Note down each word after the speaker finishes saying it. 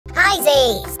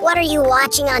Zays, what are you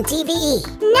watching on TV?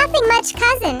 Nothing much,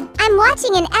 cousin. I'm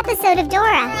watching an episode of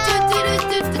Dora.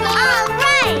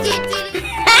 Alright!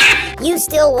 You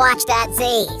still watch that,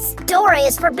 Zays. Dora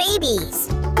is for babies.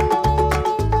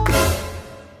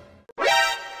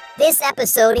 This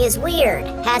episode is weird.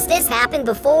 Has this happened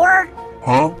before?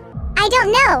 Huh? I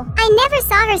don't know. I never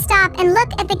saw her stop and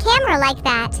look at the camera like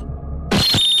that.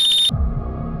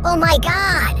 Oh my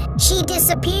god! She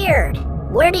disappeared.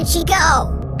 Where did she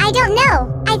go? I don't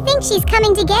know. I think she's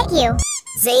coming to get you.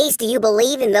 Zays, do you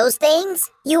believe in those things?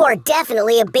 You are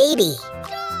definitely a baby.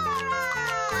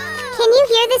 Can you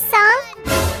hear this song?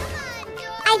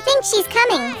 I think she's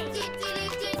coming.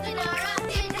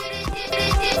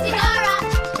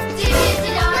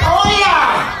 Oh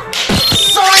yeah!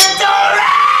 Soy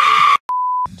Dora!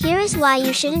 Here is why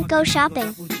you shouldn't go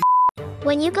shopping.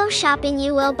 When you go shopping,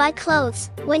 you will buy clothes.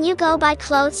 When you go buy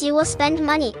clothes, you will spend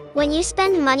money. When you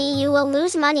spend money, you will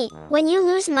lose money. When you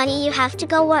lose money, you have to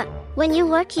go work. When you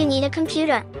work, you need a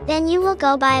computer. Then you will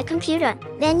go buy a computer.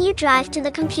 Then you drive to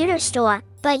the computer store.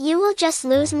 But you will just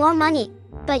lose more money.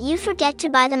 But you forget to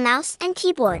buy the mouse and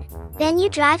keyboard. Then you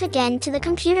drive again to the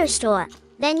computer store.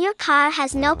 Then your car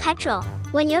has no petrol.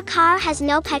 When your car has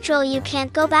no petrol, you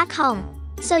can't go back home.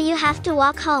 So you have to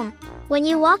walk home. When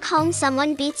you walk home,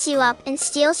 someone beats you up and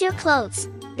steals your clothes.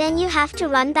 Then you have to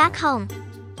run back home.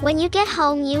 When you get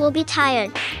home, you will be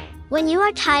tired. When you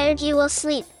are tired, you will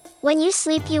sleep. When you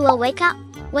sleep, you will wake up.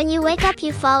 When you wake up,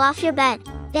 you fall off your bed.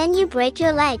 Then you break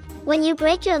your leg. When you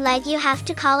break your leg, you have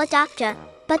to call a doctor.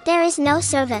 But there is no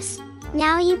service.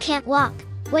 Now you can't walk.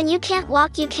 When you can't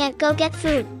walk, you can't go get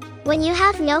food. When you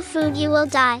have no food, you will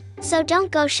die. So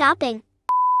don't go shopping.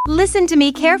 Listen to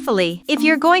me carefully. If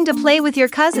you're going to play with your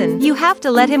cousin, you have to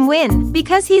let him win,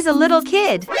 because he's a little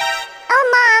kid.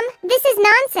 Oh, Mom, this is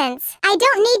nonsense. I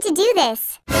don't need to do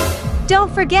this.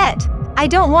 Don't forget, I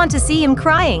don't want to see him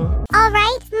crying. All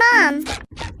right, Mom.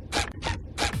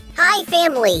 Hi,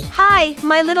 family. Hi,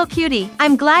 my little cutie.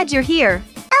 I'm glad you're here.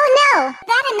 Oh no,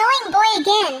 that annoying boy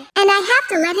again. And I have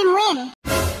to let him win.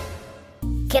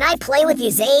 Can I play with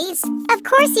you, Zays? Of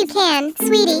course you can,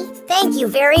 sweetie. Thank you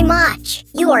very much.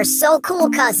 You are so cool,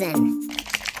 cousin.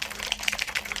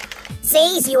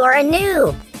 Zays, you are a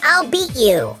noob. I'll beat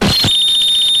you.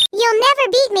 You'll never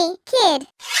beat me, kid.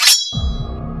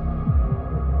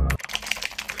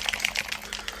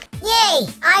 Yay,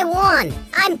 I won.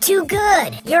 I'm too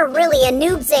good. You're really a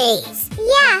noob, Zays.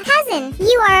 Yeah, cousin,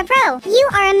 you are a pro. You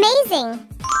are amazing.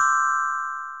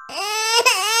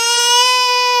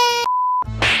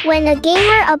 When a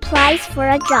gamer applies for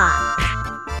a job.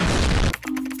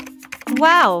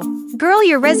 Wow, girl,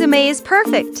 your resume is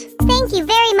perfect. Thank you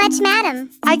very much,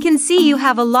 madam. I can see you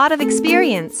have a lot of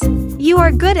experience. You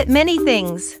are good at many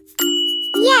things.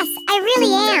 Yes, I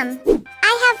really am.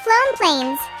 I have flown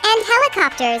planes and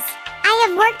helicopters. I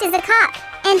have worked as a cop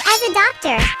and as a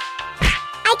doctor.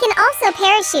 I can also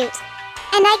parachute.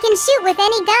 And I can shoot with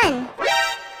any gun.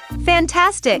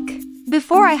 Fantastic.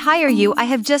 Before I hire you, I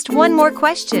have just one more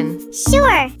question.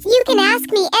 Sure, you can ask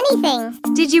me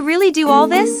anything. Did you really do all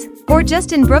this? Or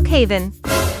just in Brookhaven?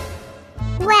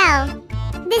 Well,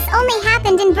 this only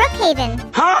happened in Brookhaven.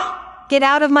 Huh? Get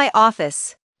out of my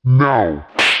office. No.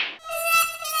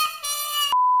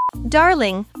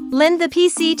 Darling, lend the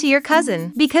PC to your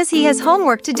cousin because he has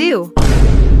homework to do.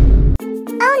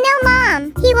 Oh no,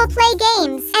 Mom. He will play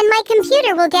games and my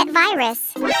computer will get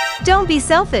virus. Don't be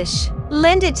selfish.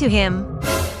 Lend it to him.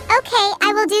 Okay,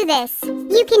 I will do this.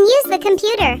 You can use the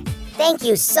computer. Thank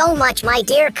you so much, my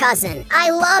dear cousin. I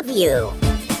love you.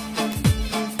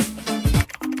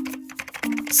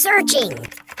 Searching.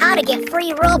 How to get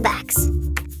free Robux.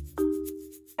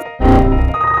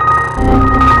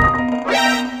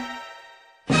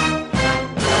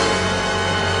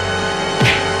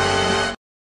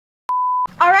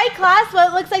 Alright, class, well,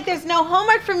 it looks like there's no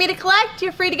homework for me to collect.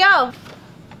 You're free to go.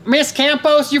 Miss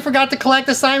Campos, you forgot to collect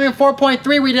assignment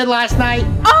 4.3 we did last night.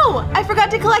 Oh, I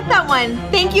forgot to collect that one.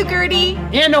 Thank you, Gertie.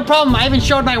 Yeah, no problem. I even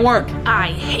showed my work. I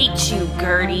hate you,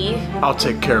 Gertie. I'll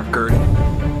take care of Gertie.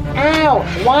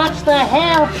 Ow! Watch the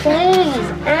hair,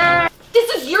 please! Ow. This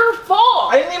is your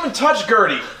fault. I didn't even touch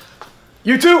Gertie.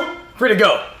 You two, free to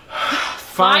go.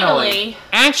 Finally.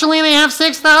 Actually, they have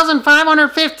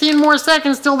 6,515 more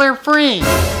seconds till they're free.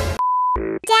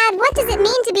 Dad, what does it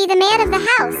mean to be the man of the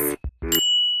house?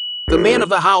 The man of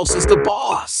the house is the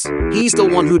boss. He's the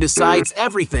one who decides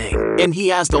everything, and he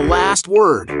has the last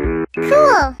word.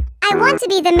 Cool. I want to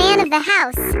be the man of the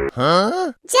house.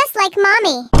 Huh? Just like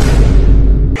Mommy.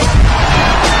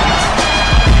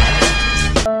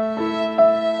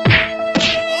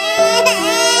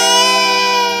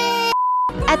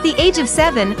 At At the age of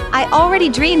 7, I already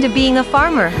dreamed of being a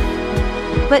farmer.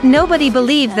 But nobody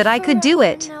believed that I could do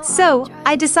it. So,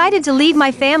 I decided to leave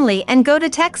my family and go to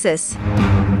Texas.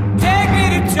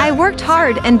 I worked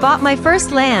hard and bought my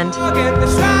first land.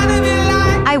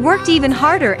 I worked even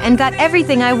harder and got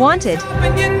everything I wanted.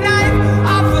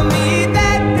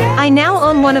 I now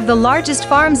own one of the largest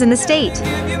farms in the state.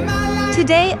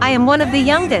 Today, I am one of the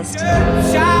youngest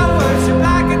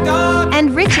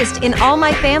and richest in all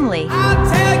my family.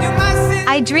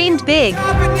 I dreamed big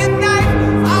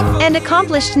and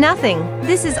accomplished nothing.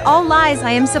 This is all lies.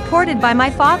 I am supported by my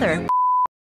father.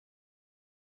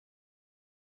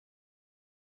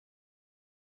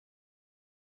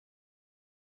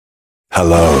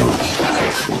 Hello.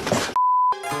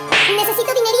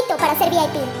 Necesito dinerito para ser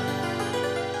VIP.